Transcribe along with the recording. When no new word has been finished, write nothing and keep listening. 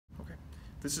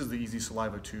This is the Easy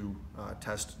Saliva 2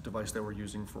 test device that we're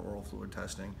using for oral fluid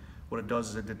testing. What it does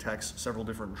is it detects several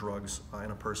different drugs in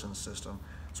a person's system.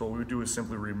 So what we would do is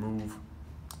simply remove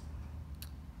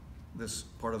this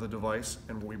part of the device,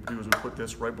 and what we do is we put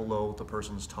this right below the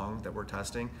person's tongue that we're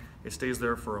testing. It stays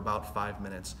there for about 5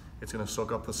 minutes. It's going to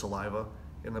soak up the saliva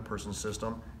in the person's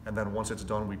system, and then once it's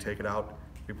done, we take it out.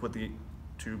 We put the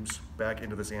tubes back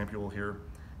into this ampule here,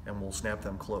 and we'll snap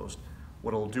them closed.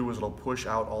 What it'll do is it'll push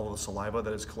out all of the saliva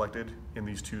that is collected in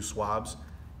these 2 swabs,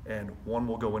 and one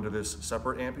will go into this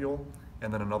separate ampule,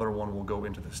 and then another one will go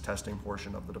into this testing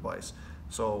portion of the device.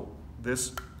 So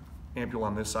this ampule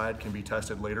on this side can be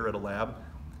tested later at a lab.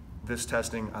 This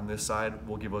testing on this side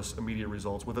will give us immediate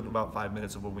results within about 5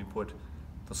 minutes of when we put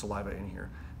the saliva in here.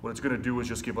 What it's going to do is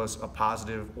just give us a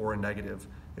positive or a negative.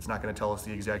 It's not going to tell us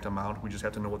the exact amount. We just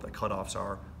have to know what the cutoffs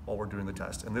are while we're doing the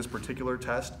test. In this particular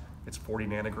test, it's 40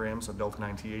 nanograms of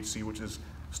delta-9 THC, which is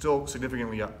still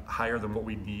significantly higher than what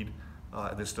we need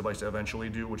this device to eventually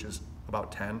do, which is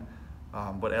about 10.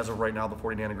 But as of right now, the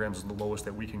 40 nanograms is the lowest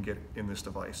that we can get in this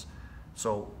device.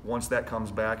 So once that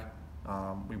comes back,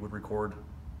 we would record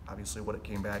obviously what it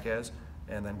came back as,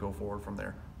 and then go forward from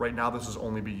there. Right now, this is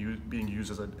only being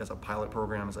used as a pilot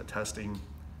program, as a testing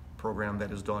program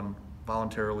that is done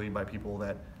voluntarily by people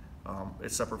that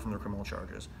it's separate from their criminal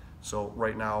charges. So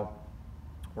right now,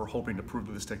 we're hoping to prove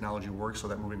that this technology works so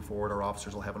that moving forward, our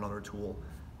officers will have another tool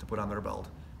to put on their belt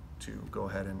to go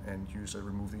ahead and use to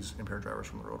remove these impaired drivers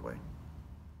from the roadway.